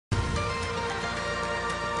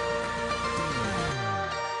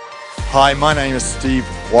Hi, my name is Steve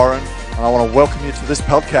Warren, and I want to welcome you to this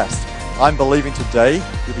podcast. I'm believing today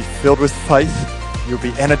you'll be filled with faith, you'll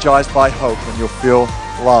be energized by hope, and you'll feel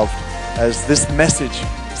loved as this message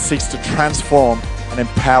seeks to transform and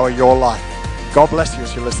empower your life. God bless you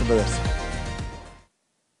as you listen to this.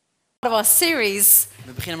 Of our series,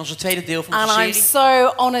 We beginnen met onze tweede deel van and onze I'm serie.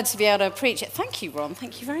 so honored to be able to preach it. Thank you, Ron.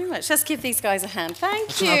 Thank you very much. Let's give these guys a hand. Thank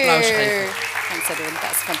Laten we you. een applaus geven. Thanks, Edwin.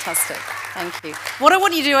 That's fantastic. Thank you. What I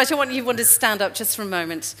want you to do, I want you to stand up just for a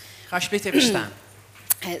moment. Ga alsjeblieft even staan.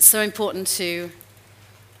 It's so important to.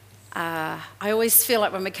 I always feel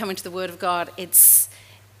like when we're coming to the Word of God,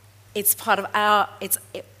 it's part of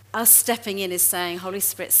us stepping in is saying, Holy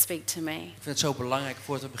Spirit, speak to me. Ik vind het zo belangrijk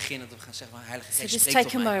voordat we beginnen dat we gaan zeggen, Heilige So Geest, just spreek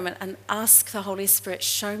take tot a mij. moment and ask the Holy Spirit,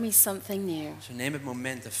 show me something new. Dus we nemen het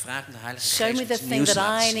moment en vragen de Heilige Show Geest me om the iets thing nieuws te that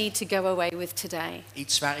laten I zien. need to go away with today.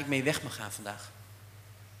 Iets waar ik mee weg mag gaan vandaag.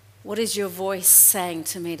 What is your voice saying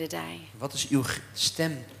to me today? Wat is uw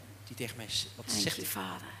stem die tegen mij wat Thank zegt? you,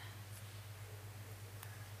 Father.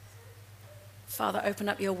 Father, open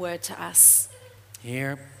up your word to us.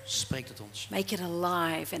 Heer, spreek tot ons. Make it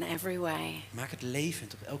alive in every way. Maak het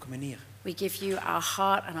levend op elke manier. We give you our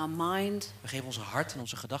heart and our mind We geven onze hart en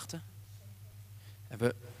onze gedachten. En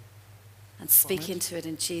we, and speak into it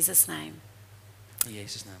in Jesus' name. in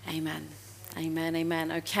Jezus' naam. Amen. Amen,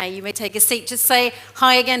 amen. Okay, you may take a seat. Just say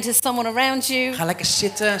hi again to someone around you. Ga lekker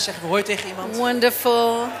zitten, zeg hoi tegen iemand.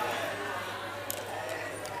 Wonderful.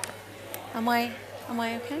 Am I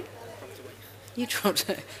okay?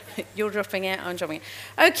 You're dropping out, I'm dropping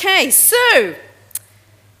out. Okay, so,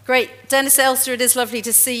 great. Dennis Elster, it is lovely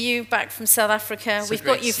to see you back from South Africa. So We've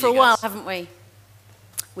great got you to for a see you while, guys. haven't we?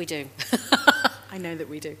 We do. I know that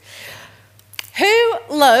we do.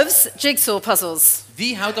 Who loves jigsaw puzzles?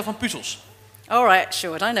 Wie houdt er van puzzels? All right,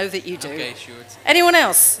 Sjoerd, I know that you do. Oké, Sjoerd. Anyone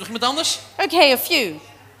else? Nog iemand anders? Okay, a few.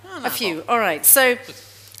 Nou, A few, all right. So,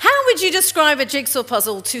 how would you describe a jigsaw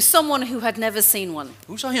puzzle to someone who had never seen one?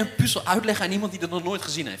 Hoe zou je een puzzel uitleggen aan iemand die dat nog nooit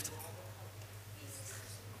gezien heeft?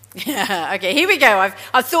 Yeah, okay, here we go.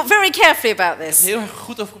 I've thought very carefully about Ik heb this. er heel erg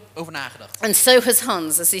goed over nagedacht. And so has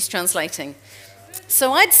Hans as he's translating.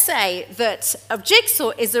 So I'd say that a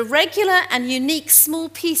jigsaw is irregular and unique small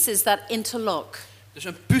pieces that interlock. Dus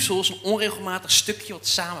een puzzel is een onregelmatig stukje wat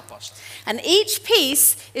samenpast. And each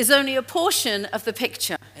piece is only a portion of the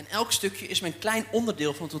picture. En elk stukje is maar een klein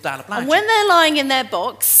onderdeel van het totale And plaatje. when they're lying in their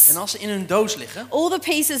box, En als ze in hun doos liggen, all the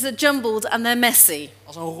pieces are jumbled and they're messy,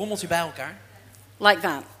 als een rommeltje bij elkaar, like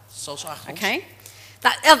that. zoals achter ons. Okay?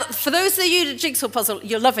 For those of you the jigsaw puzzle,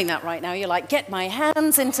 you're loving that right now. You're like, get my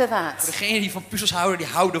hands into Voor that. degenen die van puzzels houden, die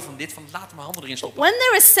houden van dit, van laat mijn handen erin stoppen. When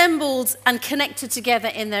they're assembled and connected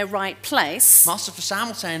together in their right place, Maar als ze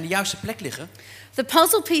verzameld zijn en de juiste plek liggen, the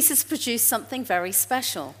puzzle pieces produce something very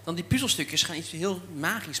special. dan die puzzelstukjes gaan iets heel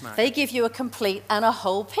magisch maken. They give you a complete and a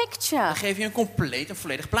whole picture. Dan geef je een compleet en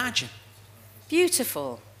volledig plaatje.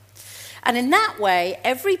 Beautiful. And in that way,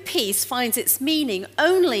 every piece finds its meaning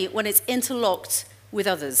only when it's interlocked with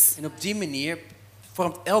others. En op die manier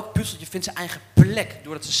vormt elk puzzeltje vindt zijn eigen plek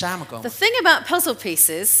doordat ze samenkomen. The thing about puzzle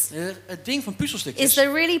pieces Het ding van is puzzelstukjes,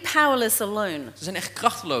 they're really powerless alone. ze zijn echt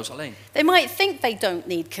krachteloos alleen. They might think they don't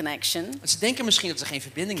need connection En ze denken misschien dat ze geen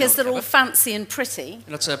verbinding because nodig they're all hebben. fancy and pretty,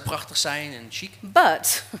 En dat ze prachtig zijn en chic.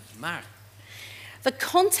 but Maar the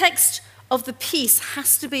context of the piece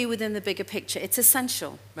has to be within the bigger picture. It's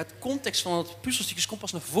essential. met het context van het puzzelstukjes komt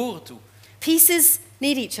pas naar voren toe. Pieces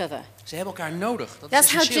need each other. Ze hebben elkaar nodig. Dat That's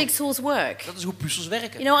is how essentieel. jigsaws work. Dat is hoe puzzels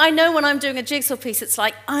werken. You know, I know when I'm doing a jigsaw piece, it's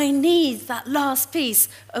like, I need that last piece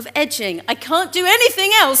of edging. I can't do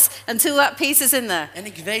anything else until that piece is in there. En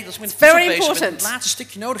ik weet dat ik met It's het puzzel very bezig ben, important. het laatste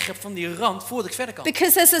stukje nodig heb van die rand voordat ik verder kan.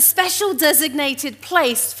 Because there's a special designated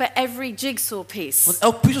place for every jigsaw piece. Want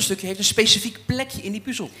elk puzzelstukje heeft een specifiek plekje in die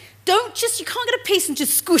puzzel. You can't get a piece and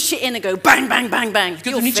just squish it in and go bang, bang, bang, bang. Je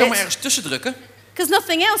kunt er niet zomaar ergens tussen drukken, Because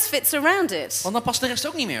nothing else fits around it. want dan past de rest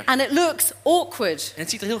ook niet meer. And it looks awkward. En het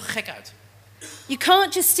ziet er heel gek uit. You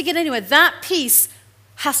can't just stick it anywhere. That piece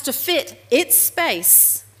has to fit its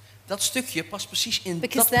space. Dat stukje past precies in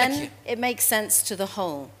Because dat plekje. then it makes sense to the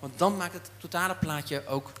whole. Want dan maakt het totale plaatje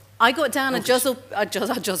ook. I got down a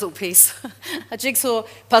jigsaw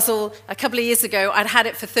puzzle a couple of years ago. I'd had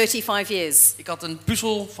it for 35 years. Ik had een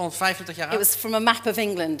puzzel van 25 jaar It oud. was from a map of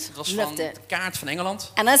England. Het was Loved van it. de kaart van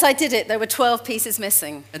Engeland. And as I did it, there were 12 pieces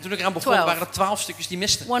missing. En toen ik eraan begon, 12. waren er 12 stukjes die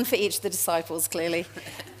misten. One for each of the disciples, clearly.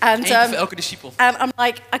 And, Eén keer voor elke discipel. and I'm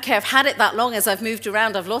like, okay, I've had it that long. As I've moved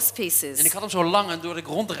around, I've lost pieces. En ik had hem zo lang en doordat ik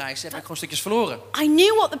rondreisde heb ik gewoon stukjes verloren. I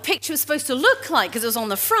knew what the picture was supposed to look like because it was on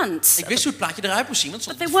the front. Ik wist hoe het plaatje eruit moest zien, want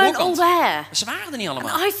het But stond they op de weren't all voorkant. there. Maar ze waren er niet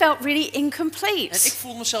allemaal. And I felt really incomplete. En ik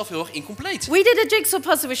voelde mezelf heel erg incompleet. We did a jigsaw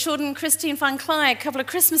puzzle with Jordan and Christine Van Kleij a couple of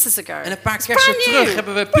Christmases ago. En een paar It's kersten brand terug new.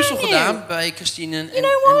 hebben we een Brand puzzel new. gedaan bij Christine en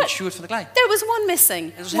know what? Sjoerd van der Klei. There was one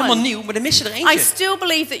missing. Het was helemaal One. nieuw, maar er miste er I eentje. still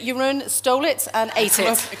believe that Jeroen stole it and ate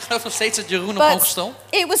it. Ik geloof nog steeds dat Jeroen op hoog stal.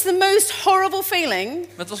 But it was the most horrible feeling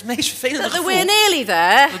Maar het was het meest vervelende that we're gevoel. nearly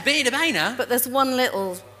there, Dat ben je er bijna, but there's one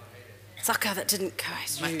little sucker that didn't go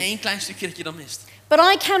maar through. één klein stukje dat je dan mist. But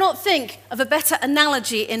I cannot think of a better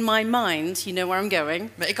analogy in my mind, you know where I'm going,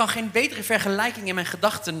 Maar ik kan geen betere vergelijking in mijn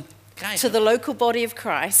gedachten to krijgen the local body of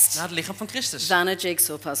Christ naar het lichaam van Christus than a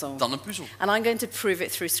jigsaw puzzle. dan een puzzel. And I'm going to prove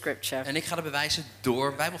it through scripture. En ik ga dat bewijzen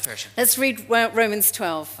door Bijbelversen. Let's read Romans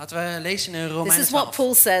 12. Laten we lezen in This Romeinen is what 12.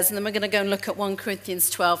 Paul says, and then we're going to go and look at 1 Corinthians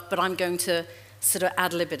 12, but I'm going to sort of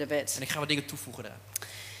ad-lib it a bit. En ik ga wat dingen toevoegen daar.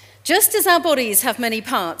 Just as our bodies have many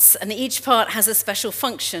parts, and each part has a special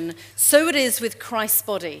function, so it is with Christ's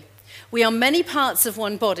body. We are many parts of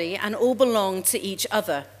one body, and all belong to each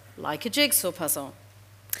other, like a jigsaw puzzle.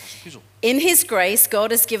 Dat is een puzzel. In His grace,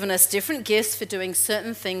 God has given us different gifts for doing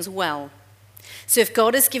certain things well. So if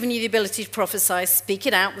God has given you the ability to prophesy, speak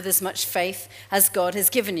it out with as much faith as God has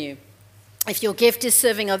given you. If your gift is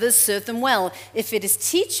serving others, serve them well. If it is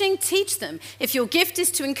teaching, teach them. If your gift is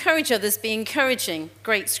to encourage others, be encouraging.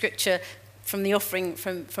 Great scripture from the offering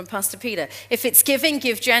from Pastor Peter. If it's giving,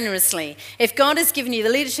 give generously. If God has given you the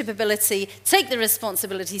leadership ability, take the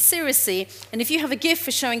responsibility seriously. And if you have a gift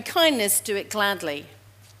for showing kindness, do it gladly.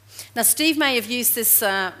 Now, Steve may have used this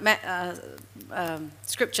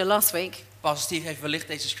scripture last week. Pastor Steve heeft wellicht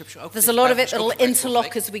deze scripture ook. There's deze a lot of it Bijbelvers ook that'll gebruikt interlock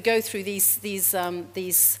vorige as we go through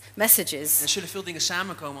these messages. Er zullen veel dingen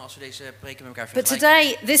samenkomen als we deze preken met elkaar But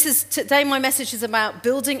vergelijken. today my message is about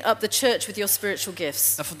building up the church with your spiritual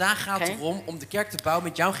gifts. Maar vandaag gaat het Oké. erom om de kerk te bouwen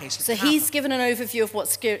met jouw So geestelijke he's gaven. given an overview of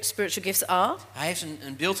what spiritual gifts are, Hij heeft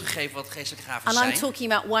een beeld gegeven wat geestelijke gaven and I'm zijn.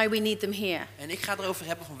 talking about why we need them here. En ik ga erover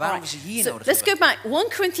hebben van waarom we ze hier So nodig let's go hebben. back.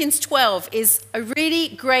 1 Corinthians 12 is a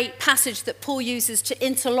really great passage that Paul uses to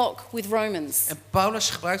interlock with Romans. En Paulus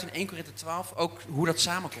gebruikt in 1 Korinthe 12 ook hoe dat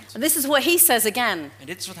samenkomt. And this is what he says again. En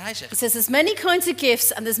dit is wat hij He zegt. says there's many kinds of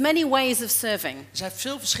gifts and there's many ways of serving. Er zijn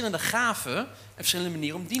veel verschillende gaven en verschillende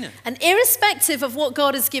manieren om te dienen. And irrespective of what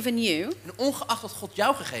God has given you, En ongeacht wat God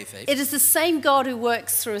jou gegeven heeft, it is the same God who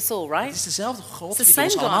works through us all, het right? is dezelfde God It's the die door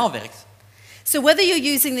ons same God. allemaal werkt. So whether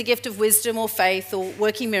you're using the gift of wisdom or faith or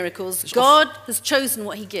working miracles, Dus God has chosen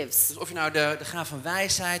what he gives. Dus of je nou de gaaf van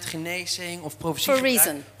wijsheid, genezing of profetie For a gebruikt,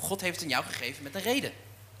 reason. God heeft het aan jou gegeven met een reden.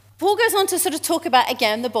 Paul goes on to sort of talk about,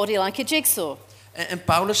 again, the body like a jigsaw. En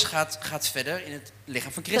Paulus gaat verder in het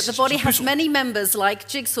lichaam van That Christus. the als body een has puzzel. many members like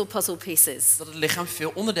jigsaw puzzle pieces. Dat het lichaam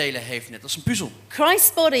veel onderdelen heeft, net als een puzzel.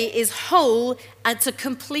 Christ's body is whole and it's a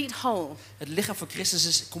complete whole. Het lichaam van Christus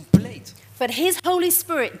is compleet. But his Holy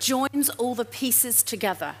Spirit joins all the pieces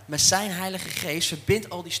together. Met zijn Heilige Geest verbindt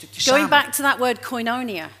al die stukjes Going samen. back to that word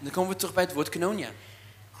koinonia. En dan komen we terug bij het woord koinonia.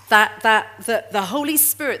 The Holy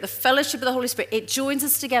Spirit, the fellowship of the Holy Spirit, it joins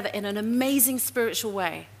us together in an amazing spiritual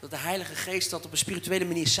way. Dat de Heilige Geest dat op een spirituele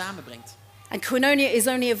manier samenbrengt. And koinonia is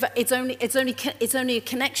only a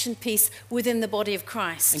connection piece within the body of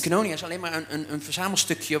Christ. En koinonia is alleen maar een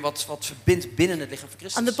verzamelstukje wat verbindt binnen het lichaam van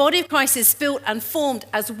And Christus. the body of Christ is built and formed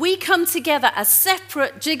as we come together as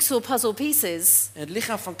separate jigsaw puzzle pieces. En het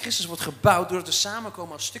lichaam van Christus wordt gebouwd doordat we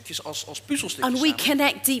samenkomen als stukjes, als puzzelstukjes And we samen.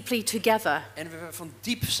 connect deeply together, En we van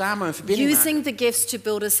diep samen een verbinding maken. using the gifts to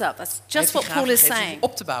build us up. That's Hij just heeft die what gaven Paul is gegeven om saying.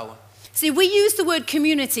 op te bouwen. See, we use the word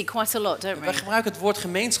community quite a lot, don't Wij we? gebruiken het woord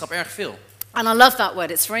gemeenschap erg veel. And I love that word,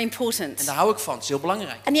 it's very En important. daar hou ik van, het is heel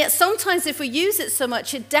belangrijk. And yet sometimes if we use it so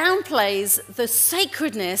much, it downplays the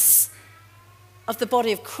sacredness of the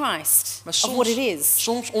body of Christ, Maar of what it is.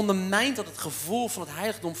 soms ondermijnt dat het gevoel van het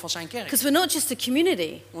heiligdom van zijn kerk. Because we're not just a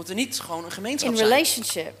community Omdat we niet gewoon een gemeenschap in zijn.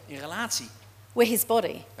 relationship, In relatie. we're his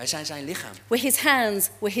body. Wij zijn zijn lichaam. We're his hands,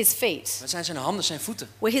 we're his feet. Wij zijn zijn handen, zijn voeten.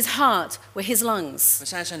 We're his heart, we're his lungs. Wij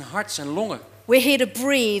zijn zijn hart, zijn longen. We're here to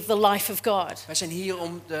breathe the life of God. Wij zijn hier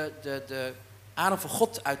om de adem van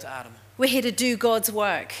God uit te ademen. We're here to do God's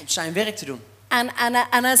work. Om zijn werk te doen.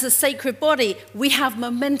 And as a sacred body, we have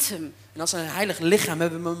momentum. En als een heilig lichaam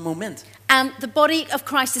hebben we een moment. And the body of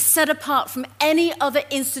Christ is set apart from any other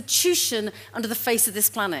institution under the face of this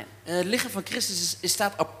planet. En het lichaam van Christus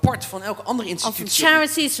staat apart van elke andere Or from institutie.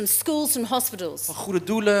 charities, from schools, from hospitals. Van goede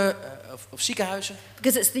doelen, of ziekenhuizen.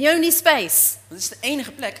 Because it's the only space Dat is de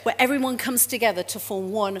enige plek where everyone comes together to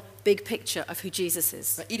form one big picture of who Jesus is.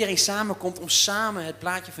 waar iedereen samenkomt om samen het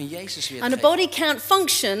plaatje van Jezus weer te And a geven. body can't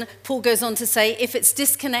function, Paul goes on to say, if it's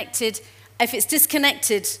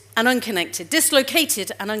disconnected and unconnected,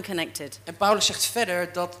 dislocated and unconnected. En Paulus zegt verder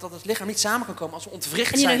dat het lichaam niet samen kan komen als we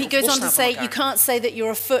ontwricht And you know, zijn he of goes on to losstaan van say, you elkaar. can't say that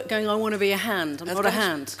you're a foot going, I want to be a hand. I'm En not a het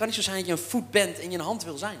hand. kan niet zo zijn dat je een voet bent en je een hand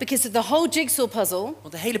wil zijn. Because the whole jigsaw puzzle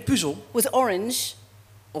Want de hele puzzel was orange.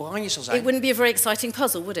 oranje zal It zijn. wouldn't be a very exciting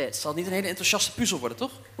puzzle, would Het it? zal niet een hele enthousiaste puzzel worden,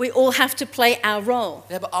 toch? We all have to play our role.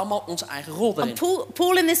 We hebben allemaal onze eigen rol daarin. And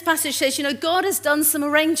Paul in this passage says, you know, God has done some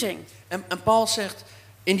arranging. En Paul zegt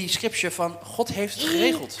in die scripture van God heeft het He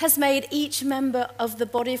geregeld. has made each member of the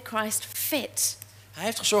body of Christ fit. Hij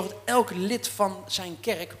heeft gezorgd dat elk lid van zijn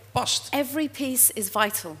kerk past. Every piece is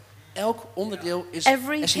vital. Elk onderdeel is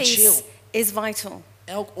Every essentieel. piece is vital.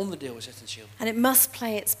 Elk onderdeel is essentieel. And it must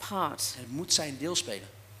play its part. En het moet zijn deel spelen.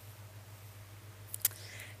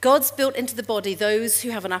 God's built into the body those who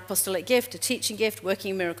have an apostolic gift, a teaching gift, working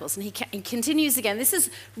in miracles. And he continues again. This is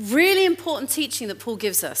really important teaching that Paul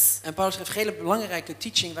gives us. En Paulus geeft een hele belangrijke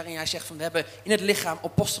teaching waarin hij zegt van we hebben in het lichaam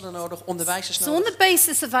apostelen nodig, onderwijzers So on nodig. the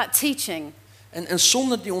basis of that teaching, En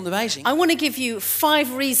zonder die onderwijzing I want to give you 5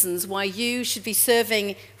 reasons why you should be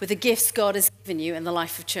serving with the gifts God has given you in the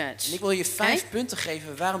life of church. en ik wil je 5 Okay? punten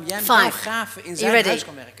geven waarom jij met 5. jouw gaven in You zijn ready? huis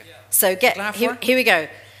kan werken. So Klaar voor? here we go.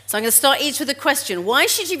 So I'm going to start each with a question. Why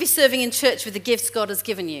should you be serving in church with the gifts God has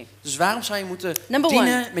given you? Dus waarom zou je moeten Number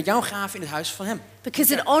dienen met jouw gaven in het huis van hem?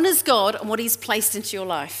 Because it honors God and what he's placed into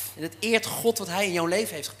your life. En het eert God wat hij in jouw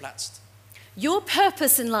leven heeft geplaatst. Your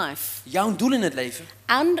purpose in life, Jouw doel in het leven.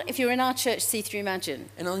 and if you're in our church, C3 Imagine,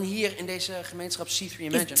 En dan hier in deze gemeenschap C3 is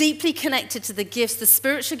Imagine. deeply connected to the gifts, the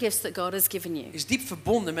spiritual gifts that God has given you. Is diep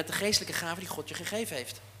verbonden met de geestelijke gaven die God je gegeven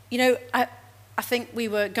heeft. You know, I think we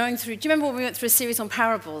were going through, do you remember when we went through a series on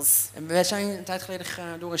parables? En wij zijn een tijd geleden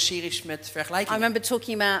gegaan door een series met I vergelijkingen. remember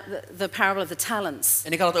talking about the parable of the talents.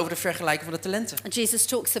 En ik had het over de vergelijking van de talenten. And Jesus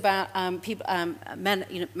talks about men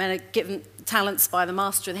are given talents by the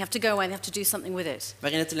master and they have to go away and they have to do something with it.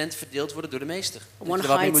 Waarin de talenten verdeeld worden door de meester. Dat One je er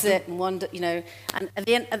wat mee hides moet it doen. and one, you know, and at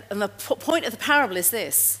the end, and the point of the parable is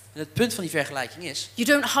this. En het punt van die vergelijking is, You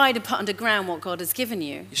don't hide and put underground what God has given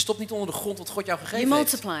you. je stopt niet onder de grond wat God jou You gegeven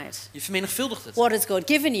heeft. multiply it. Je vermenigvuldigt het. What has God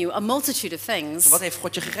given you? A multitude of things. En wat heeft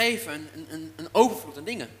God je gegeven? Een overvloed aan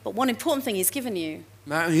dingen. But one important thing He's given you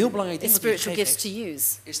Maar een heel belangrijk is ding wat hij je spiritual gegeven gifts heeft,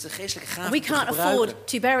 to use. is de geestelijke And gaven we te can't gebruiken. afford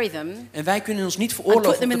to bury them En wij kunnen ons niet put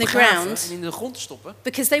veroorloven them om in te the begraven ground. en in de grond te stoppen.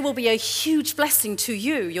 because they will be a huge blessing to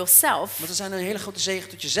you, yourself, Want er zijn een hele grote zegen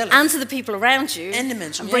tot jezelf. and to the people around you, En de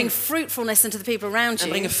mensen om and je bring heen. fruitfulness into the people around En you.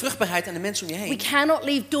 brengen vruchtbaarheid aan de mensen om je We heen. cannot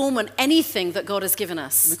leave dormant anything that God has given En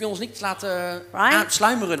us. we kunnen ons niet laten Right?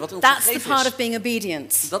 sluimeren wat ons That's the gegeven part is. of being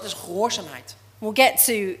obedient. Dat is gehoorzaamheid. We'll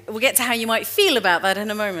get to how you might feel about that in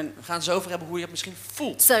a moment. We gaan het zo over hebben hoe je het misschien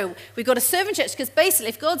voelt. So we've got to serve in church because basically,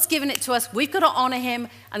 if God's given it to us, we've got to honor Him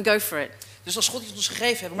and go for it. Dus als God iets ons gegeven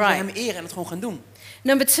heeft, moeten we Right. hem eren en het gewoon gaan doen.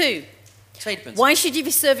 Number 2, Tweede punt. why should you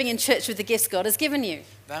be serving in church with the gifts God has given you?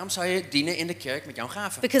 Waarom zou je dienen in de kerk met jouw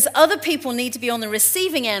gaven? Because other people need to be on the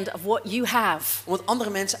receiving end of what you have. Omdat andere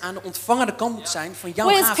mensen aan de ontvangende kant moeten zijn van jouw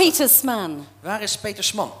Where's gaven. Peter's man? Waar is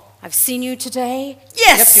Peters man? I've seen you today.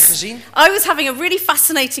 heb je Yes! gezien. I was having a really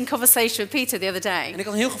fascinating conversation with Peter the other day En ik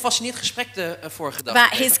had een heel gefascineerd gesprek de vorige dag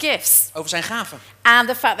about his gegeven gifts over zijn gaven. and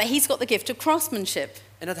the fact that he's got the gift of craftsmanship.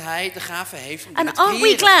 En dat hij de gaven heeft om dingen And te aren't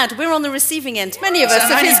we creëren. glad we're on the receiving end, many of us, Zijn of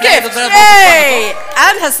wij his niet blij dat gifts? wij dat ontvangen, Yay!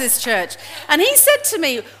 And has this church. And he said to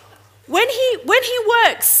me, when he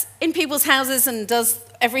works in people's houses and does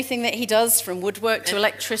everything that he does, from woodwork to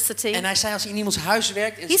electricity, En hij zei als hij in iemands huis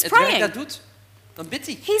werkt en He's het werk praying. daar doet, dan bidt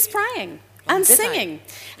hij. he's praying Dan and bidt hij. singing.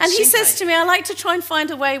 Dan And he zingt says hij. to me, I like to try and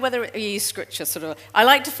find a way where there, you use scripture sort of, I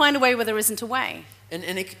like to find a way where there isn't a way.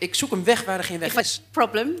 En ik zoek een weg waar er geen weg If I is. have a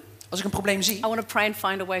problem, Als ik een probleem zie, I want to pray and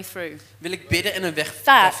find a way through. wil ik bidden en een weg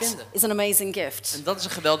daar That vinden. is an amazing gift. En dat is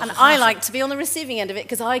een geweldige And gave. I like to be on the receiving end of it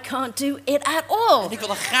because I can't do it at all. En ik wil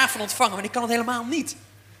er graag van ontvangen, maar ik kan het helemaal niet.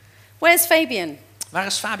 Where's Fabian? Waar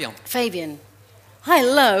is Fabian? Fabian. I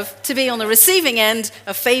love to be on the receiving end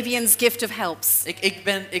of Fabian's gift of helps.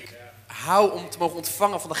 Ik hou om te mogen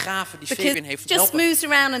ontvangen van de gaven die Because Fabian he heeft om te just helpen. moves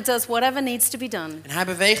around and does whatever needs to be done. En hij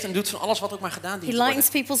beweegt en doet van alles wat ook maar gedaan He dient te worden.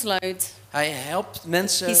 lightens people's load. Hij helpt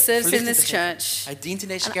mensen He serves in verlichting this te geven. church. Hij dient in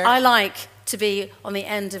deze And kerk. I like to be on the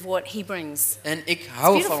end of what he brings. En ik hou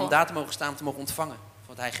ervan beautiful. om daar te mogen staan, te mogen ontvangen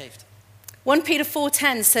van wat hij geeft. 1 Peter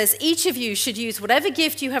 4:10 says, each of you should use whatever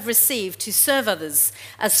gift you have received to serve others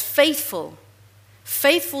as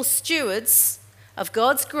faithful stewards of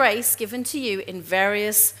God's grace given to you in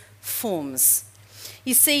various forms.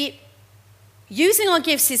 You see, Using our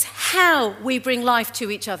gifts is how we bring life to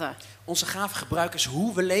each other Onze gaven gebruiken is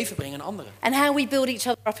hoe we leven brengen aan anderen. and how we build each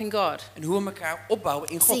other up in God. En hoe we elkaar opbouwen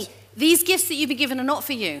in God. See, these gifts that you've been given are not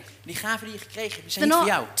for you. Die gaven die je gekregen hebt, die zijn They're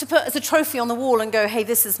niet voor jou. not to put as a trophy on the wall and go, hey,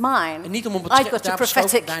 this is mine. En niet om op het I've got a daar op de schoot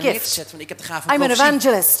prophetic daar neer te gift. zetten van ik heb de gave van I'm an profetie.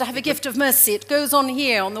 evangelist. I have a gift of mercy. It goes on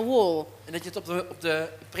here on the wall. En dat je het op de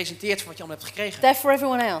presenteert van wat je allemaal hebt gekregen. They're for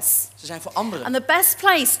everyone else. Ze zijn voor anderen. And the best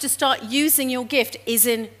place to start using your gift is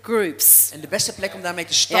in groups. En de beste plek om daarmee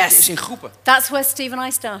te starten Yes. is in groepen. That's where Steve and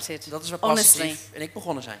I started. Dat is waar Honestly. Pastor Steve en ik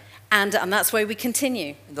begonnen zijn. And that's where we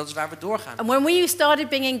continue. En dat is waar we doorgaan. And when we started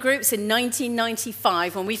being in groups in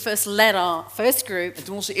 1995, when we first led our first group, En toen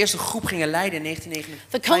we onze eerste groep gingen leiden in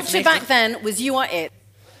the culture back 1995. then was you are it.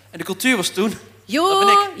 En de cultuur was toen, dat ben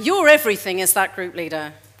ik. You're everything as that group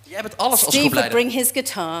leader. Jij bent alles als Steve would groepleider. bring his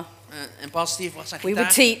guitar. En Pastor Steve bracht zijn We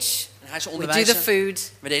would gitaar. teach. En hij zou We'd do the onderwijzen.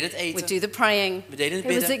 food. We deden het We'd eten. do the praying. We deden het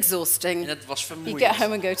It was bidden. exhausting. En het was You vermoeiend. get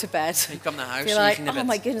home and go to bed. Ik kwam naar huis You're en je like, ging naar oh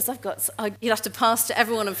my bed. goodness, you'd have to pass to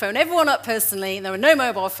everyone and phone everyone up personally. And there were no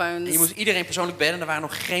mobile En je phones. moest iedereen persoonlijk bellen. Er waren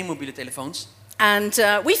nog geen mobiele telefoons. And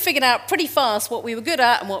we figured out pretty fast what we were good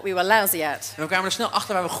at and what we were lousy at. En we kwamen er snel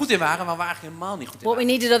achter waar we goed in waren en waar we eigenlijk helemaal niet goed in What we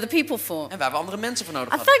waren. needed other people for. En waar we andere mensen voor nodig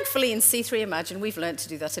And hadden. thankfully in C3 Imagine, we've learned to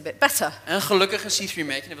do that a bit better. En gelukkig een C3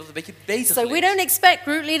 Imagine hebben we het een beetje beter So we geleerd. don't expect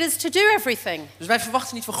group leaders to do everything. Dus wij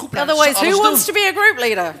verwachten niet van groepleiders dat Otherwise, ze who alles wants to doen. be a group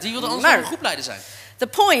leader? Die wilden anders wel een No. groepleider zijn. The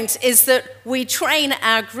point is that we train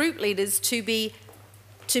our group leaders to be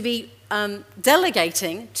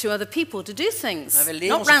delegating to other people to do things, Maar we leren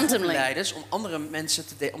not onze randomly. groepleiders om andere mensen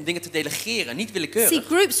om dingen te delegeren, niet willekeurig. See,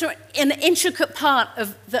 groups are an intricate part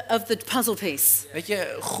of the puzzle piece. Weet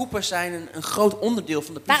je, groepen zijn een groot onderdeel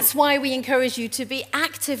van de That's puzzel. why we encourage you to be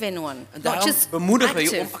active in one, En not daarom just bemoedigen we je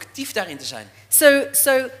om active. actief daarin te zijn.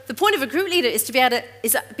 So the point of a group leader is to be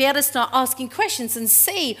able to start asking questions and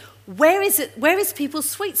see where is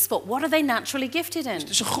people's sweet spot? What are they naturally gifted in?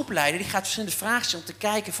 Dus een groepleider die gaat verschillende vragen stellen om te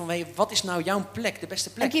kijken van wat is nou jouw plek, de beste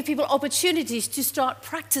And plek. give people opportunities to start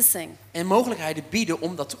practicing En mogelijkheden bieden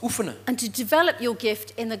om dat te oefenen. and to develop your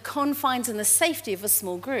gift in the confines and the safety of a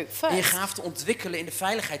small group En je first. gaaf te ontwikkelen in de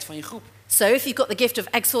veiligheid van je groep. So if you've got the gift of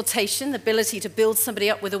exhortation, the ability to build somebody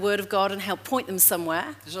up with the word of God and help point them somewhere,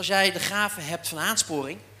 Dus als jij de gave hebt van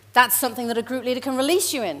aansporing, that's something that a group leader can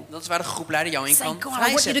release you in. dat is waar de groepleider jou in Say, kan God, I want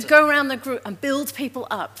you to vrijzetten. go around the group and build people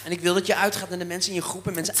up. En ik wil dat je uitgaat naar de mensen in je groep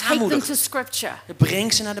en mensen Take them to aanmoedigt. scripture.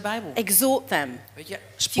 Breng ze naar de Bijbel. Exhort them. Weet je, If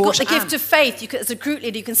you've spoor got ze the gift aan. of faith, as a group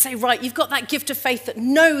leader, you can say, right, you've got that gift of faith that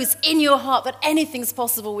knows in your heart that anything's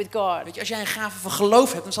possible with God. Weet je, als jij een gave van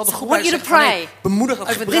geloof hebt, dan zal de So I groepleider want you to zeggen van, pray nee, bemoedig dat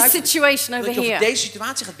over gebruik this het. situation Dat over je over here. deze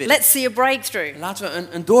situatie gaat bidden. Let's see a breakthrough. Laten we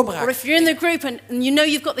een doorbraak. Or if you're in the group and you know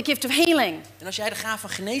you've got the gift of healing, En als jij de gave van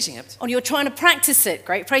genezing hebt, or you're trying to practice it,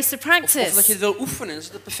 great place to of dat je practice. het wil oefenen, dan is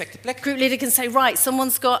het de perfecte plek. Group leader can say, right,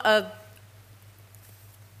 someone's got a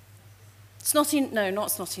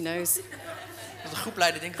not snotty nose, Dat de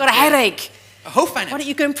groepleider denkt, got a headache. hoofdpijn Why hebt. don't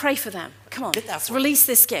you go and pray for them? Come on, Bid let's daarvoor. release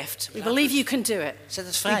this gift. We believe you can do it. Zet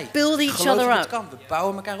het vrij. We build each Geloof other dat het up. kan. We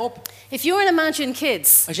bouwen elkaar op. If you're in Imagine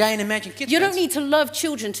Kids, Als jij in Imagine Kids you don't bent, need to love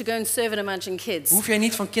children to go and serve in Imagine Kids. hoef jij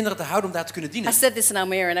niet van kinderen te houden om daar te kunnen I dienen. said this in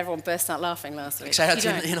Almere and everyone burst out laughing last week. Ik zei dat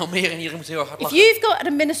You don't. in Almere en iedereen moest heel erg hard If lachen. you've got an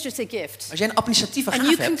administrative gift Als jij een administratieve and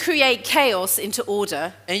you gave can hebt create chaos into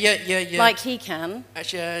order en like he can, als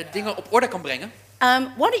je dingen op orde kan brengen,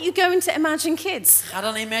 why don't you go into Imagine Kids ga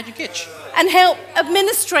dan in Imagine Kids. and help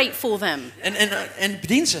administrate for them? En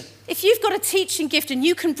bedien ze. If you've got a teaching gift and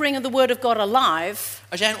you can bring the word of God alive,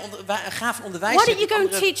 Als jij een gave onderwijs why hebt, don't you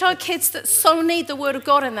go and teach our kids that so need the word of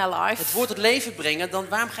God in their life het woord het leven brengen, dan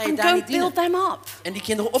waarom ga je and daar go niet build dienen? them up? En die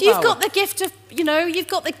kinderen If you've opbouwen. got the gift of, you've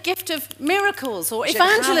got the gift of miracles or Als je de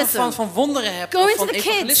gave evangelism, van wonderen hebt Go of into van the kids.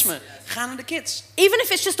 evangelisme, ga naar de kids. even if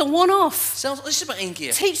it's just a one-off, Zelfs al is het maar één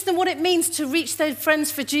keer. teach them what it means to reach their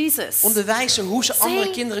friends for Jesus. Onderwijzen hoe ze andere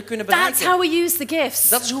See, kinderen kunnen that's how bereiken. we use the gifts.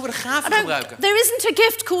 Dat is hoe we de gaven I gebruiken. there isn't a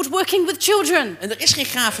gift called working with children. En er is geen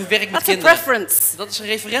gave werk met That's a kinderen. preference. Dat is een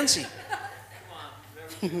referentie.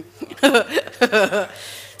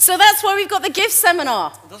 So that's why we've got the gift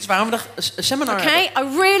seminar. Dat is waarom we de seminar Okay?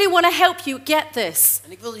 hebben. I really want to help you get this.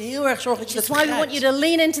 En ik wil heel erg zorgen dat je That's dat why we want you begrijpt. to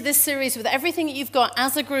lean into this series with everything that you've got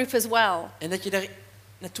as a group as well. En dat je daar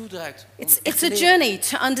naartoe draait. om It's het echt a te leren. journey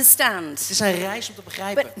to understand. Het is een reis om te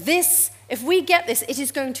begrijpen. But this, if we get this, it is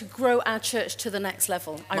going to grow our church to the next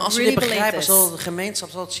level. I Maar als we really dit believe begrijpen, this. zal de gemeenschap,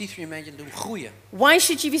 zal het C3 Imagine doen groeien. Why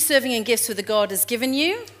should you be serving in gifts that God has given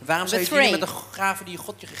you? Waarom zou je Number dienen met three, de gave die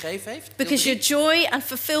God je gegeven heeft? because Deel your drie. joy and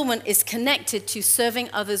fulfillment is connected to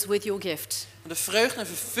serving others with your gift. De vreugde en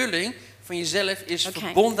vervulling van jezelf is Oké.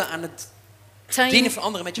 verbonden aan het Tell you dienen van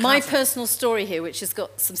anderen met je my gaven. personal story here, which has got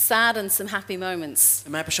some sad and some happy moments.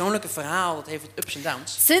 En mijn persoonlijke verhaal, dat heeft wat ups en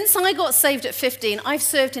downs. Since I got saved at 15, I've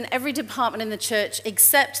served in every department in the church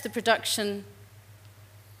except the production.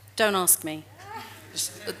 Don't ask me. Dus,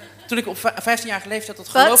 toen ik op 15-jarige leeftijd tot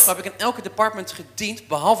geloof heb ik in elke department gediend,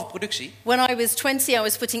 behalve productie. When I was 20, I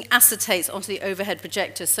was putting acetates onto the overhead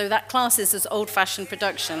projector, so that class is as old-fashioned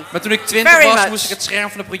production. Maar toen ik 20 Very was, much. moest ik het scherm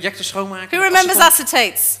van de projector schoonmaken. Who remembers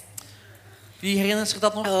acetates? Wie herinnert zich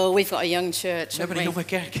dat nog? Oh, we've got a young church. We hebben een haven't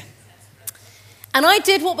we? jonge kerk. And I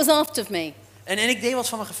did what was asked of me. En ik deed wat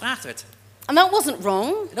van me gevraagd werd. And that wasn't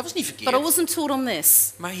wrong, En dat was niet but I verkeerd. wasn't taught on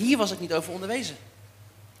this. Maar hier was ik niet over onderwezen.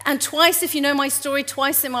 And twice, if you know my story,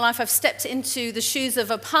 twice in my life I've stepped into the shoes of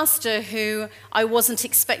a pastor who I wasn't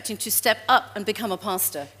expecting to step up and become a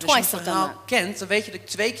pastor. Als je Twice het I've done that. verhaal kent, dan weet je dat ik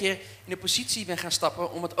 2 keer in de positie ben gaan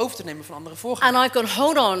stappen om het over te nemen van andere voorgangers. And I've gone,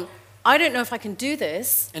 hold on, I don't know if I can do this.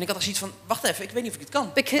 En ik had er zoiets van, wacht even, ik weet niet of ik dit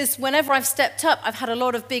kan. Because whenever I've stepped up, I've had a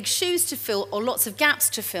lot of big shoes to fill or lots of gaps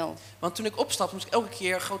to fill. Want toen ik opstapte, moest ik elke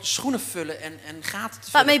keer grote schoenen vullen en gaten te But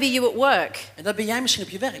vullen. maybe you at work. En dat ben jij misschien op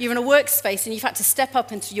je werk. You're in a workspace and you've had to step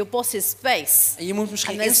up into your boss's space. En je moet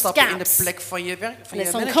misschien And there's instappen in de gaps. plek van je werk, van And je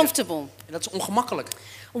it's manager. uncomfortable. En dat is ongemakkelijk.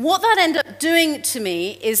 What that ended up doing to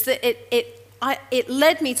me is that it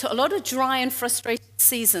led me to a lot of dry and frustrated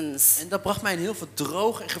seasons. En dat bracht mij in heel veel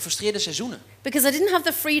droge en gefrustreerde seizoenen. Because I didn't have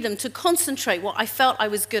the freedom to concentrate what I felt I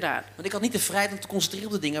was good at. Want ik had niet de vrijheid om te concentreren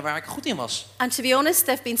op de dingen waar ik goed in was. And to be honest,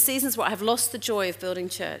 there have been seasons where I have lost the joy of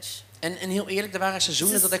building church. En heel eerlijk, er waren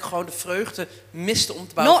seizoenen dat ik gewoon de vreugde miste om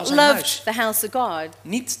te bouwen Not van zijn loved huis. the house of God,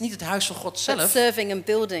 Niet het huis van God but zelf, serving and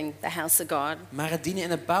building the house of God. maar het dienen en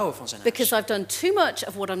het bouwen van zijn huis. Because I've done too much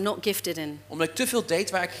of what I'm not gifted in. Omdat ik te veel deed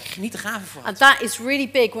waar ik niet de gave voor And had. that is really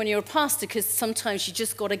big when you're a pastor, because sometimes you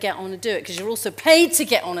just got to get on and do it, because you're also paid to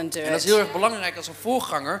get on and do En dat is heel it. erg belangrijk als een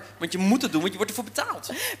voorganger, want je moet het doen, want je wordt ervoor betaald.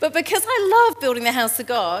 But because I love building the house of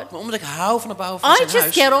God, Maar omdat ik hou van het bouwen van I zijn just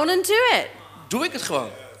huis, get on and do it. doe ik het gewoon.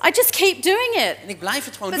 I just keep doing it. En ik blijf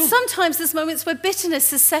het gewoon But doen. sometimes there's moments where bitterness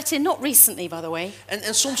has set in, not recently, by the way.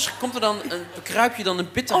 En soms komt er dan, bekruip je dan een Or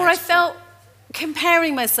I bitterheid. felt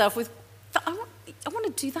comparing myself with, I want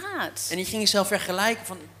to do that. En je ging jezelf vergelijken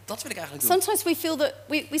van, dat wil ik eigenlijk doen. Sometimes we feel that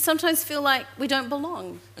we sometimes feel like we don't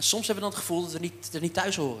belong. En soms hebben we dan het gevoel dat we niet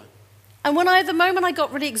thuis horen. And the moment I got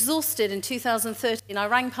really exhausted in 2013, I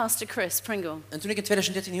rang Pastor Chris Pringle, En toen ik in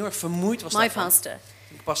 2013 heel erg vermoeid was my daarvan, pastor,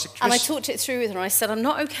 ik pastor and I Chris, talked it through with her. I said, I'm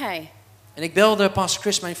not okay. en ik belde pastor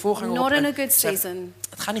Chris, mijn I'm voorganger, not op in en a good zei, season.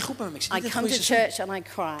 het gaat niet goed met me, ik zit I niet in het come goede to seizoen. church and I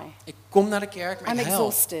cry. Ik kom naar de kerk, maar I'm ik huil.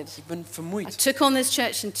 exhausted. Ik ben I vermoeid. took on this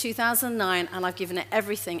church in 2009 and I've given it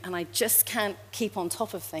everything and I just can't keep on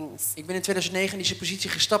top of things. Ik ben in 2009 in deze positie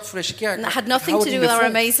gestapt voor deze kerk. And maar that had ik nothing hou to het do niet with meer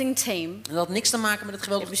our vol. amazing team. En dat had niks te maken met het It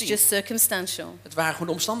geweldige was team. just circumstantial. Het waren gewoon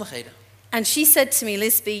de omstandigheden. And she said to me,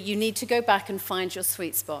 Lisby, you need to go back and find your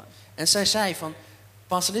sweet spot. En zij zei van,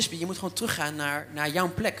 Pastor Lisby, je moet gewoon teruggaan naar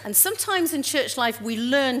jouw plek. And sometimes in church life we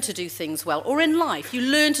learn to do things well, or in life you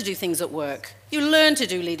learn to do things at work. You learn to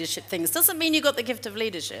do leadership things. Doesn't mean you got the gift of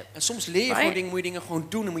leadership. En soms leer je Right. voor dingen, moet je dingen gewoon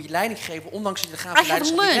doen en moet je leiding geven, ondanks dat je de gave I have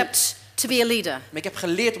leiderschap niet hebt. learned to be a leader. Maar ik heb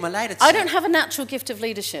geleerd om een leider te I zijn. don't have a natural gift of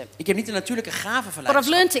leadership, Ik heb niet de natuurlijke gave van but I've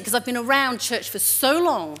leiderschap. learned it because I've been around church for so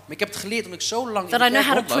long Maar ik heb het geleerd omdat ik zo lang in that de I know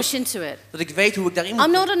kerk how to push rondloop, into it. dat ik weet hoe ik daarin moet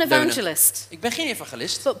I'm not an leunen. evangelist, Ik ben geen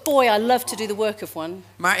evangelist, but boy, I love to do the work of one.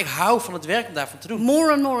 maar ik hou van het werk om daarvan te doen.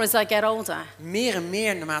 More and more as I get older. Meer en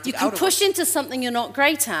meer naarmate You ik can ouder word. push into something you're not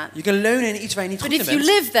great at, Je kan leunen in iets waar je niet but goed in if you bent.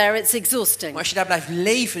 live there, it's exhausting. Maar als je daar blijft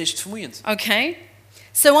leven, is het vermoeiend. Okay?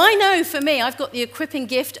 So I know for me, I've got the equipping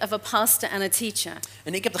gift of a pastor and a teacher.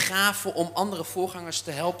 En ik heb de gave om andere voorgangers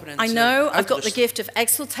te helpen en I te know I've got the uitrusten. gift of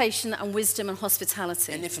exaltation and wisdom and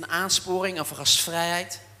hospitality. En van aansporing en van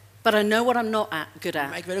gastvrijheid. But I know what I'm not good Maar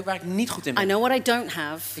at. ik weet ook waar ik niet goed in I ben. know what I don't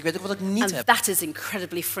have. Ik weet ook wat ik niet And heb. that is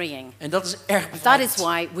incredibly freeing. En dat is erg That is bevrijdend.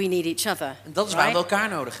 why we need each other. En dat is waar we Right? elkaar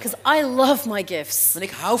nodig hebben. Because I love my gifts. Want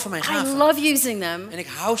ik hou van mijn I gaven. love using them. En ik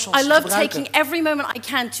hou soms I te love gebruiken. taking every moment I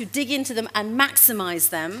can to dig into them and maximize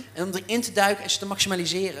them. En om erin te duiken en ze te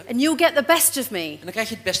maximaliseren. And you'll get the best of me En dan krijg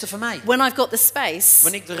je het beste van mij. when I've got the space.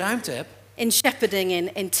 Wanneer ik de ruimte heb. In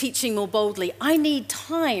shepherding, in teaching more boldly. I need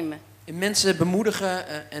time. In mensen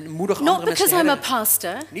bemoedigen en moedigen Not andere mensen because te I'm a herinneren.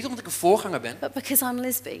 pastor, Niet omdat ik een voorganger ben, but because I'm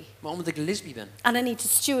Lisby. maar omdat ik Lisby ben. And I need to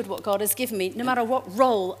steward what God has given me, no matter what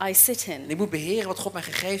role I sit En in. ik moet beheren wat God mij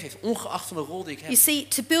gegeven heeft, ongeacht van de rol die ik You heb. see,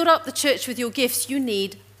 to build up the church with your gifts, you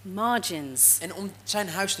need margins. En om zijn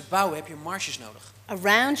huis te bouwen heb je marges nodig.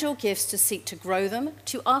 Around your gifts to seek to grow them,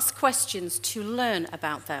 to ask questions, to learn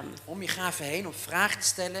about them. Om je gaven heen, om vragen te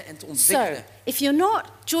stellen en te So, ontwikkelen. if you're not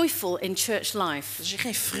joyful in church life, Dus als je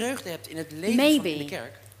geen vreugde hebt in het leven van maybe in de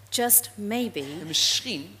kerk, just maybe, En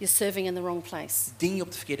misschien you're serving in the wrong place. dien je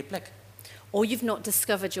op de verkeerde plek. Or you've not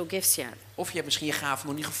discovered your gifts yet. Of je hebt misschien je gaven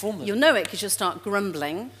nog niet gevonden. You'll know it because you'll start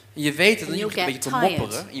grumbling. En je weet het en And je you'll begint een beetje te get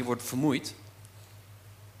mopperen en je wordt vermoeid.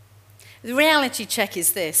 The reality check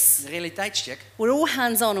is this. De realiteitscheck. We're all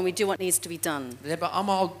hands on and we do what needs to be done. We hebben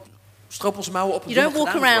allemaal stroop onze mouwen op en You doen don't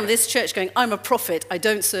wat walk gedaan around moet worden. this church going, I'm a prophet, I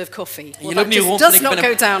don't serve coffee. En Well, je that loopt niet just rond en does ik not ben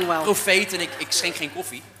go een down well. profeet en ik schenk geen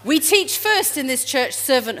koffie. We teach first in this church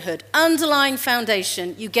servanthood, underlying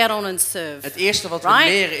foundation, you get on and serve. Het eerste wat we Right?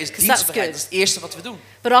 leren is 'Cause that's dienstbaarheid. good. Dat is het eerste wat we doen.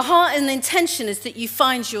 But our heart and intention is that you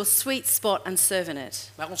find your sweet spot and serve in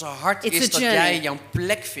it. Maar onze hart It's is a dat journey. jij jouw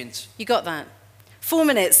plek vindt. You got that? 4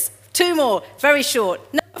 minutes, 2 more, very short.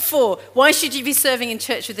 Number 4, why should you be serving in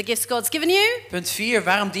church with the gifts God's given you? Punt 4.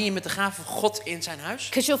 Waarom dien je met de gave van God in zijn huis?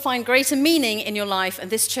 Because you'll find greater meaning in your life and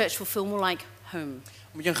this church will feel more like home.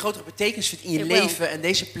 Omdat je een grotere betekenis vindt in je It will. leven en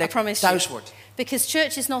deze I plek promise thuis you. wordt. Because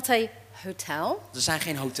church is not a hotel, We zijn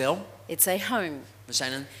geen hotel, it's a home, we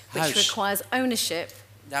zijn een which huis. requires ownership.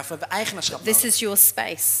 Daarvoor hebben we eigenaarschap This nodig. is your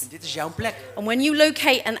space. En dit is jouw plek. And when you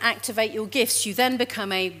locate and activate your gifts, you then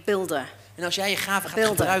become a builder. En als jij je gaven gaat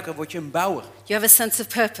Builder. gebruiken, word je een bouwer. You have a sense of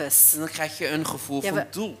purpose. En dan krijg je een gevoel You van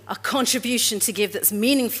have doel. a contribution to give that's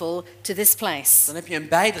meaningful to this place. Dan heb je een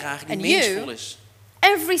bijdrage die And meningsvol you- is.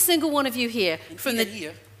 Every single one of you here, En from ieder the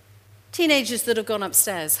hier, teenagers that have gone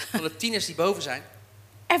upstairs, van de tieners die boven zijn,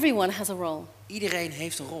 everyone has a role. iedereen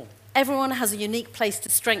heeft een rol. Everyone has a unique place to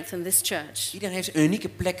strengthen this church. Iedereen heeft een unieke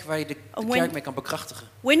plek waar je de And kerk when- mee kan bekrachtigen.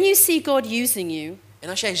 When you see God using you, En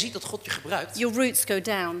als jij ziet dat God je gebruikt, your roots go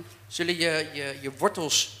down zullen je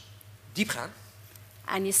wortels diep gaan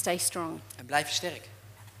and you stay strong. en blijf je sterk.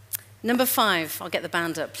 Number 5, I'll get the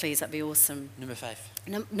band up, please, that'd be awesome. Nummer 5.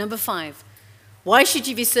 Number 5, why should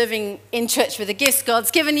you be serving in church with the gifts God's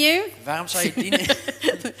given you? Waarom zou je dienen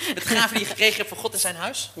met de gaven die je gekregen hebt van God in zijn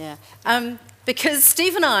huis? Yeah. Because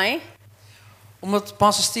Steve and I, Omdat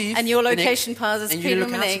Pastor Steve and your en ik location pastors, en Peter jullie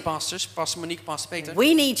and Monique, locatiepastors, Pastor Monique, Pastor Peter, we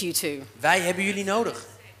need you to. wij hebben jullie nodig.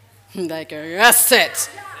 They go, that's it.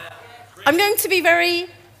 I'm going to be very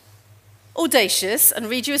audacious and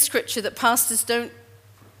read you a scripture that pastors don't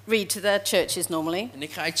read to their churches normally, En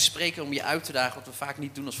ik ga iets spreken om je uit te dagen, wat we vaak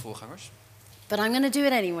niet doen als voorgangers. but I'm going to do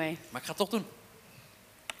it anyway. Maar ik ga het toch doen.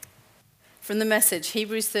 From the message,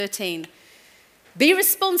 Hebrews 13. Be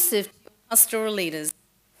responsive to pastoral leaders.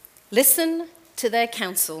 Listen to their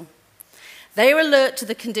counsel. They are alert to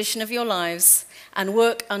the condition of your lives and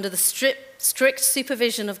work under the strict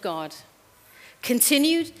supervision of God.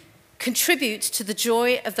 Contribute to the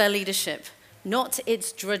joy of their leadership, not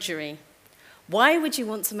its drudgery. Why would you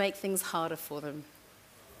want to make things harder for them?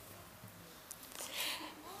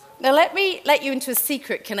 Now let me let you into a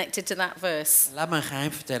secret connected to that verse. Laat me een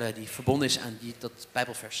geheim vertellen die verbonden is aan dat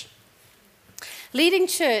Bijbelvers. Leading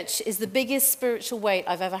church is the biggest spiritual weight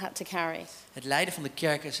I've ever had to carry. Het leiden van de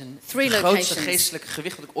kerk is het 3 grootste locations. geestelijke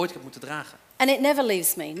gewicht dat ik ooit heb moeten dragen. And it never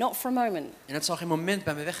leaves me, not for a moment. En dat zal geen moment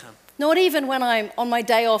bij me weggaan. Not even when I'm on my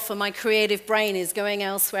day off and my creative brain is going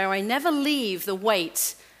elsewhere. I never leave the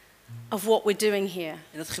weight of what we're doing here.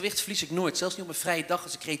 En dat gewicht verlies ik nooit, zelfs niet op een vrije dag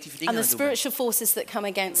als ik creatieve dingen And aan the het doen ben. spiritual forces that come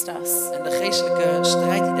against us. En de geestelijke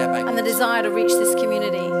strijd die daarbij And the komt. desire to reach this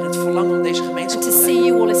community. En het verlangen om deze And gemeenschap to te see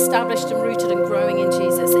bereiken. you all established and rooted and growing in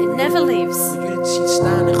Jesus. It never leaves. Om jullie te zien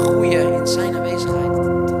staan en groeien in zijn aanwezigheid.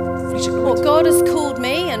 Dat verlies ik What nooit. God has called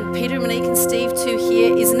me and Peter, Monique and Steve to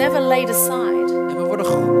here is never laid aside. En we worden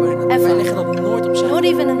geroepen en wij Ever. leggen dat nooit opzij. Not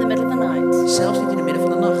even in the middle of the night. Zelfs niet in het midden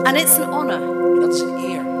van de nacht. And it's an honor. En dat is een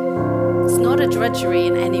eer. It's not a drudgery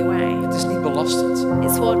in any way. Het is niet belastend.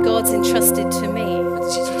 It's what God's entrusted to me. Het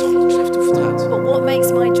is iets wat God ons heeft toevertrouwd. But what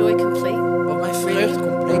makes my joy complete? Wat mijn vreugde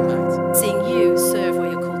compleet maakt. Seeing you serve where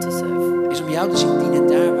you're called to serve. Is om jou te zien dienen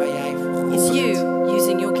daar waar jij voor geroepen It's bent. you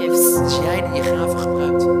using your gifts. Het is jij die je gaven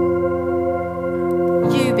gebruikt.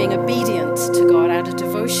 You being obedient to God out of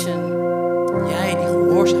devotion. Jij die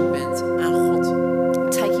gehoorzaam bent aan God.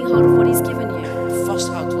 Taking hold of what He's given you.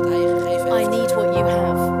 Vasthoudt wat hij je gegeven I heeft. need what you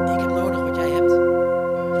have. Ik heb nodig wat jij hebt.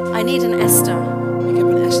 I need an Esther Ik heb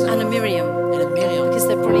een Esther and a Miriam en een Mirjam. because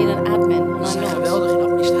they're brilliant in admin and Ze I'm zijn not. geweldig in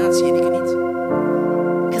administratie en ik er niet.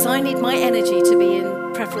 Because I need my energy to be in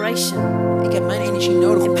preparation, Ik heb mijn energie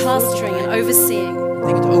nodig in om voor te pastoring and bereiden, overseeing. om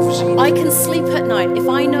dingen te overzien. I can sleep at night if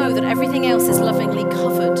I know that everything else is lovingly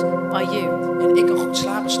covered by you. En ik kan goed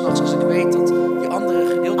slapen 's nachts als ik weet dat die andere I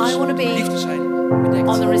gedeeltes wanna be liefde zijn bedekt.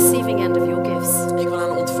 On the receiving end of your gifts. Ik wil aan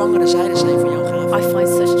de ontvangende zijde zijn van jouw gaven. I find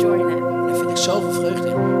such joy in it. En daar vind ik zoveel vreugde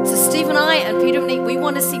in. So Steve and I and Peter and Monique, we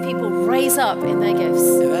want to see people raise up in their gifts.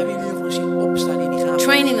 En wij willen jullie gewoon zien opstaan in die gaven.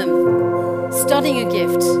 Training them, studying a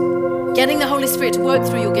gift, Getting the Holy Spirit to work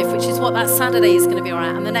through your gift, which is what that Saturday is going to be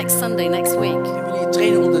around, and the next Sunday, next week. En wil je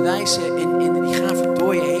trainen, onderwijzen in die gaven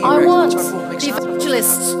door je heen. I want Dat is waar volgende week the zaterdag over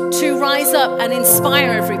evangelists to rise up and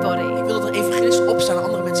inspire everybody. gaat. Ik wil dat er evangelisten opstaan en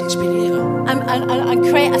andere mensen inspireren. And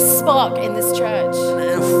create a spark in this church.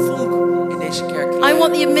 En een vonk in deze kerk. I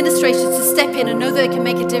want the administrators to step in and know they can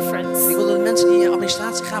make a difference. Ik wil dat de mensen die in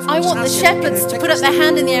administratie gaan van I want the shepherds to put up their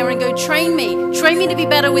hand in the air and go, train me to be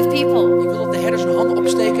better with people. Ik wil dat de herders hun handen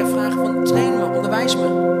opsteken en vragen van train me, onderwijs me.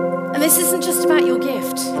 And this isn't just about your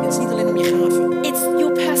gift. En het is niet alleen om je gaven. It's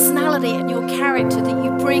your personality and your character that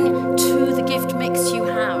you bring to the gift mix you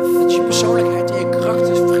have. Het is je persoonlijkheid en je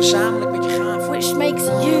karakter gezamenlijk met je gaven. Which makes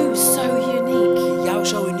you so unique. Die jou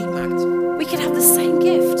zo uniek maakt. We could have the same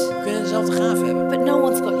gift. We kunnen dezelfde gaven hebben. But no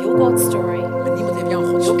one's got your God story. Maar niemand heeft jouw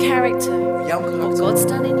God. Your character. Jouw What karakter. God's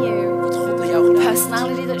done in you. Wat God aan jou gedaan heeft.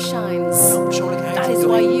 Personality that shines. Jouw persoonlijkheid. That is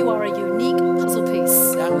why you are a unique puzzle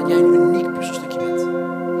piece. Daarom dat jij een uniek puzzelstukje bent.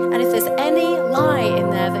 And if there's any lie in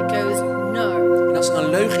there that goes, no, En als er een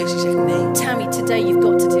leugen is die zegt nee, Tammy, today you've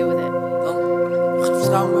got to deal with it. dan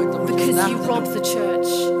vertrouw me, dan moet je Because vandaag you met robbed the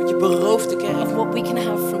church want je berooft de kerk. of what we can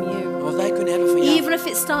have from you. En wat wij kunnen hebben van jou. Even if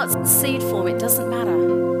it starts in seed form, it doesn't matter.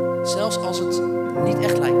 Zelfs als het niet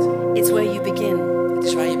echt lijkt. It's where you begin. Het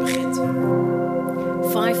is waar je begint.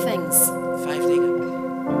 5 things. 5 dingen.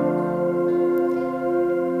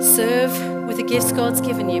 Serve with the gifts God's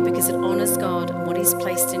given you because it honors God and what He's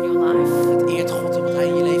placed in your life. Het eert God en wat hij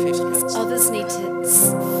in je leven heeft geplaatst. Others need to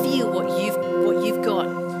feel what you've got.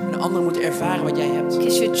 En de anderen moeten ervaren wat jij hebt.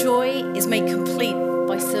 Because your joy is made complete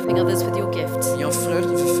by serving others with your gift. En jouw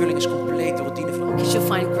vreugde en vervulling is compleet door het dienen van anderen. Because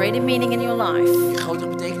you'll find greater meaning in your life. Je grotere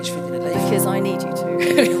betekenis vindt in het leven. Because I need you to.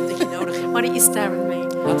 Omdat je nodig hebt. Why don't you stand with me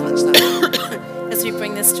Laten we gaan staan. as we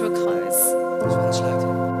bring this to a close? Dus we gaan sluiten.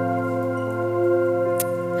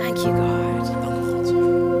 Thank you, God. Dank u God.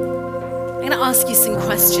 I'm going to ask you some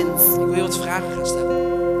questions. Ik wil je wat vragen gaan stellen.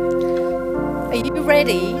 Are you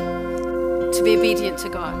ready to be obedient to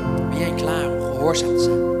God? Ben jij klaar om gehoorzaam te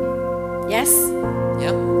zijn? Yes?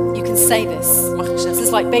 Ja? You can say this. Mag ik This zeggen?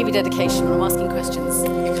 is like baby dedication when I'm asking questions.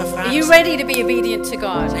 Ik ga Are vragen you stellen. ready to be obedient to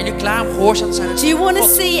God? Zijn jullie klaar om gehoorzaam te zijn? aan Do you want to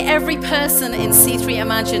God? see every person in C3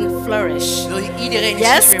 Imagine flourish? Wil je iedereen in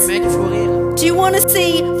Yes? C3 Imagine floreren? Do you want to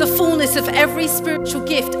see the fullness of every spiritual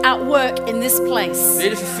gift at work in this place? Wil je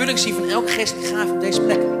de vervulling zien van elke geestelijke gave op deze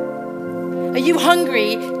plek? Are you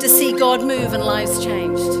hungry to see God move and lives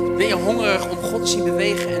changed? Ben je hongerig om God te zien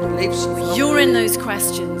bewegen en levens te zien veranderen? You're in those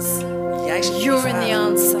questions. Jij zit in die You're in the vragen.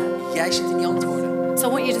 answer. Jij zit in die antwoorden. So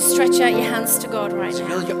I want you to stretch out your hands to God right Dus ik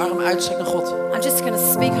wil now. dat je arm uitstrekt naar God. I'm just going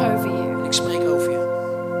to speak over you. En ik spreek over je.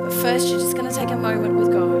 But first, you're just going to take a moment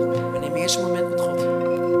with God. We nemen eerst een moment met God.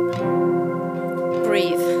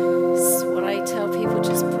 Breathe. It's what I tell people,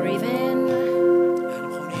 just breathe in,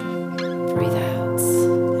 Adem gewoon in. breathe out.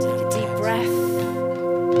 Take a deep breath.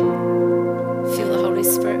 Feel the Holy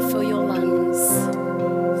Spirit fill your lungs.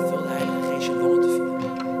 Vul de Heilige Geest je longen te vullen.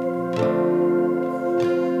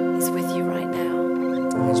 He's with you right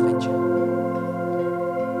now. Hij is met je.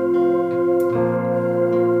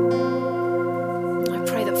 I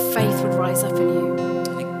pray that faith would rise up in you,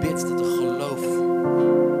 En ik bid dat er geloof,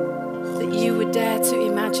 that you would dare to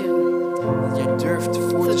imagine dat jij durft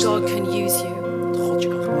voor te that God stellen can use you. dat God je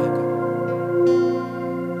kan gebruiken.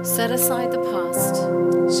 Set aside the past.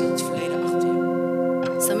 Zet het verleden achter je.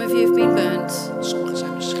 Some of you have been burnt Sommigen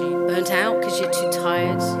zijn misschien out because you're too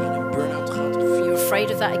tired. in een burn-out gehad of You're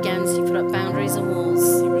afraid of that again, so you put up boundaries and walls.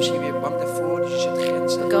 je bent misschien weer bang daarvoor, dus je zet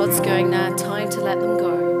grenzen. But God's going now, time to let them go.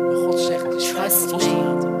 Maar God zegt, het is tijd om Trust los te me.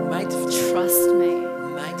 laten, om mij te vertrouwen, Trust me.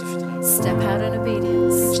 om mij te vertrouwen. Step out in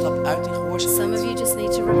obedience. Stap uit in Some of gehoorzaamheid. you just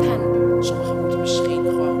need to repent. Sommigen moeten misschien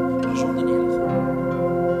gewoon de zonde neerleggen.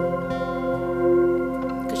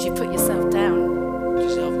 Because you put yourself down. Je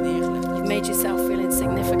hebt jezelf neergelegd. You've made yourself feel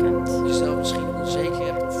insignificant. Je jezelf misschien onzeker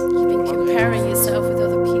hebt of You've been belangrijk comparing vindt. yourself with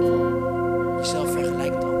other people. Jezelf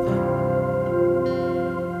vergelijkt met anderen.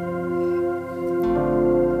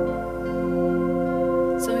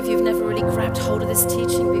 Some of you have never really grabbed hold of this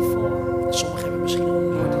teaching before. Sommigen hebben misschien nog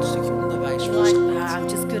nooit een stukje onderwijs You're like, vastgelegd. I'm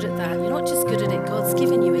just good at that. You're not just good at it. God's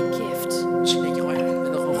given you a gift. Misschien denk je gewoon, ja, ik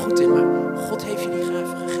ben er gewoon goed in, maar God heeft je die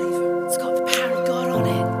gave gegeven. It's got the power of God on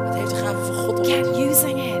it. Het heeft de gave van God op. Get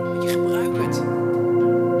using it. Je gebruikt het.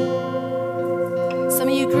 Some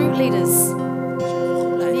of you group leaders, Sommige you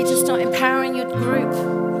groepleiders need to start empowering your group.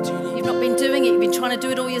 moeten jullie You've not been doing it. You've been trying to do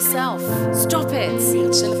it all yourself. Stop it. weer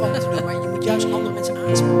het zelf aan te doen, maar je moet juist andere mensen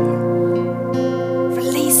aansporen.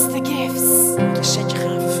 Release the gifts. Je zet je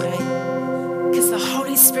gave vrij. Because the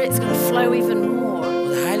Holy Spirit's going to flow even more Want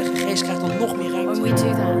de Heilige Geest krijgt dan nog meer ruimte. when we do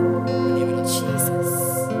that. Wanneer we dat doen. Jesus.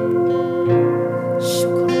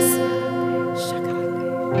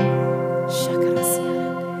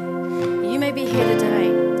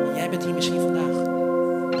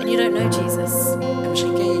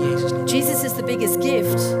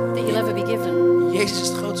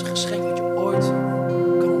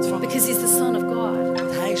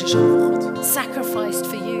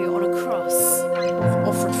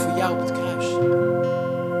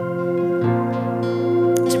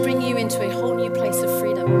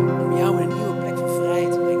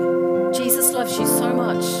 you so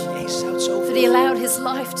much Jezus houdt zo that veel. he allowed his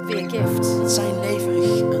life to be a gift, Dat zijn leven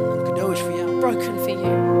een cadeau is voor jou. broken for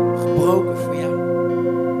you. Gebroken voor jou.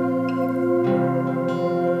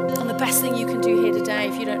 And the best thing you can do here today,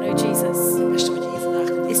 if you don't know Jesus, Het beste wat je hier vandaag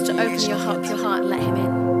kunt doen, is to open your heart and let him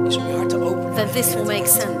in. is om je hart te openen. Then this will make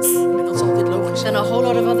sense. En dan zal dit logisch zijn. Then a whole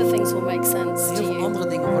lot of other things will make sense Heel to veel you. andere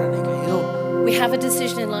dingen worden in één keer heel... We have a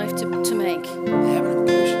decision in life to make. We hebben een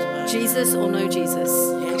keuze te maken. Jesus or no Jesus.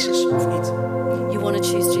 Jezus of niet. You want to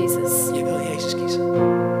choose Jesus. Je wil Jezus kiezen.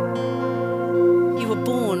 You were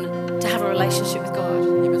born to have a relationship with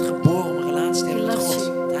God. Je bent geboren om een relatie te hebben He met loves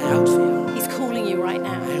God. Hij houdt van jou. He's calling you right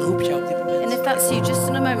now. Hij roept jou op dit moment. And if that's you, just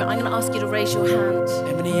in a moment, I'm going to ask you to raise your hand.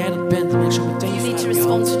 En wanneer jij dat bent, dan wil ik zo meteen You need to vragen om je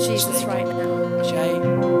respond hand to te Jesus steken. right now. Als jij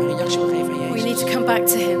een reactie wil geven aan Or you need Jezus, to come back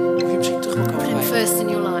to him. of je misschien terug wil komen Put him bij hem. first in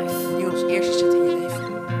your life. Die als eerste zit in je leven.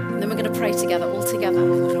 And then we're going to pray together, all together, Dan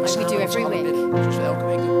gaan we like we samen do met z'n every allen week. bidden, zoals we elke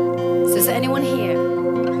week doen. So is there anyone here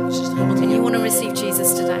Dus is er iemand and you hier want to receive Jesus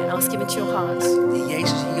today and ask him into your heart? die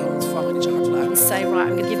Jezus hier ontvangen in zijn hart wil And uitleggen? say, right,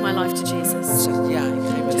 I'm going to give my life to Jesus. Zegt ja, ik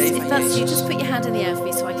geef mijn leven If aan that's you, Jezus. just put your hand in the air for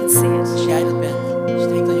me so I can see it. Als jij dat bent,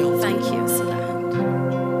 steek dan je hand. Thank you. I see that hand.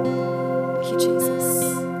 Thank you, Jesus.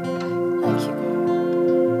 Thank you,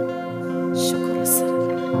 God. Shukra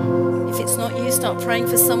sarara. If it's not you, start praying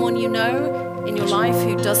for someone you know in your life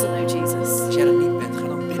who doesn't know Jesus. Als jij dat niet bent, ga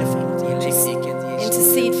dan bidden voor iemand in je leven die je kent. Die Jezus kent.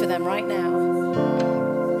 Intercede for them right now.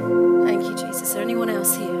 Thank you, Jesus. Is there anyone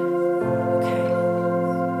else here? Okay.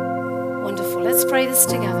 Wonderful. Let's pray this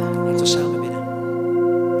together. Laten we samen bidden.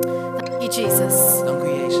 Thank you, Jesus, Dank u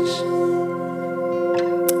Jezus,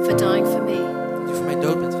 for dying for me, dat u voor mij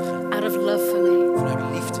dood bent gegaan. out of love for me. Vanuit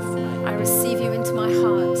uw liefde voor mij. I receive you into my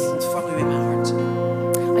heart. Ontvang u in mijn hart.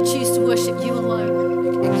 I choose to worship you alone.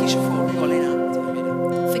 Ik kies ervoor om u alleen aan te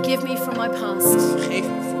bidden. Forgive me from my past. Vergeef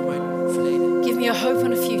me voor mijn verleden. Give me a hope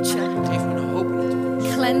and a future. Geef me een hoop in de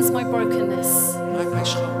toekomst. Cleanse my brokenness. Maak mij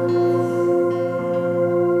schoon.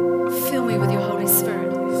 Fill me with your Holy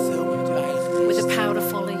Spirit, Vul me met uw Heilige with the Geest. power to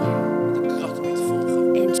follow you. De kracht om u te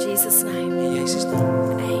volgen. In Jesus' name. In Jezus'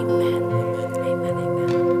 naam. Amen. Amen. Amen.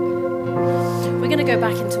 We're going to go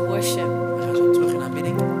back into worship. We gaan zo terug in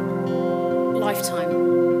aanbidding. Lifetime.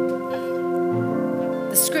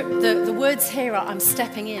 The words here are I'm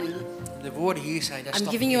stepping in. De woorden hier zijn, daar I'm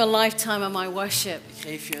stap ik giving in. you a lifetime of my worship. Ik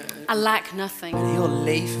geef je I lack nothing. een heel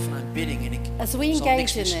leven van aanbidding en ik As we zal niks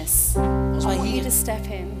engage in missen. this, Als I wij want you hier to step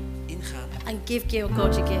in ingaan, and give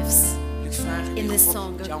God your gifts. wil ik vragen In dat this God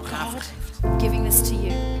song, jou een gave God, geeft. I'm giving this to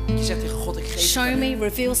you. Je zegt tegen God, ik geef Show het aan u. me,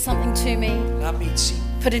 reveal something to me, Laat me iets zien.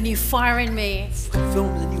 put a new fire in me, Vul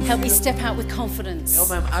me met een nieuw help me vuur. step out with confidence. Help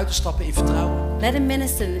mij om uit te stappen in vertrouwen. Let him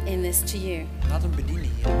minister in this to you. Laat hem bedienen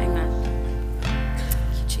hier. Amen.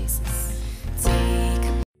 Thank you, Jesus. Take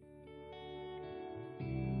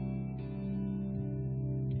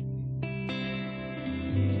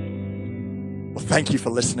Well, thank you for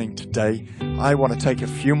listening today. I want to take a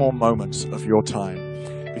few more moments of your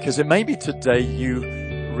time because it may be today you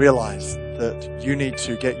realize that you need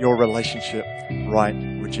to get your relationship right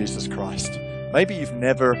with Jesus Christ. Maybe you've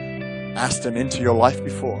never asked Him into your life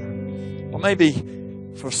before, or maybe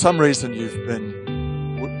for some reason you've been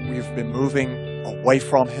moving away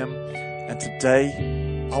from Him, and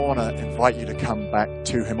today I want to invite you to come back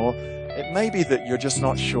to Him. Or it may be that you're just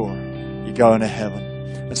not sure you're going to heaven.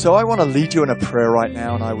 And so I want to lead you in a prayer right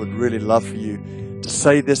now, and I would really love for you to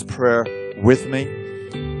say this prayer with me.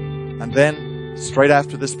 And then, straight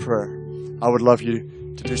after this prayer, I would love you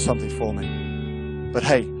to do something for me. But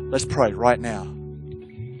hey, let's pray right now.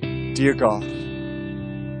 Dear God,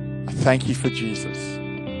 I thank you for Jesus.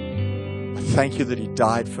 I thank you that He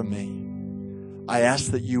died for me. I ask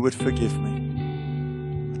that you would forgive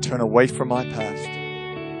me. I turn away from my past,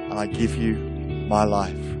 and I give you my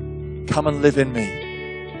life. Come and live in me.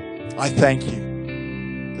 I thank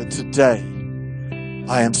you that today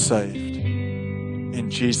I am saved. In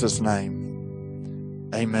Jesus' name,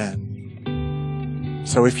 amen.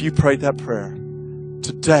 So if you prayed that prayer,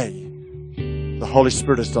 today the Holy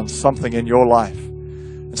Spirit has done something in your life.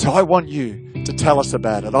 And so I want you to tell us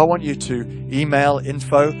about it. I want you to email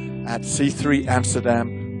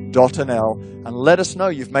info@c3amsterdam.nl and let us know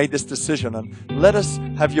you've made this decision, and let us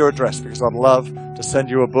have your address, because I'd love to send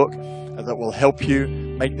you a book that will help you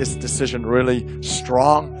make this decision really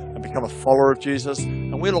strong and become a follower of Jesus.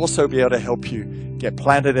 And we'll also be able to help you get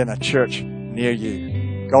planted in a church near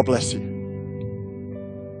you. God bless you.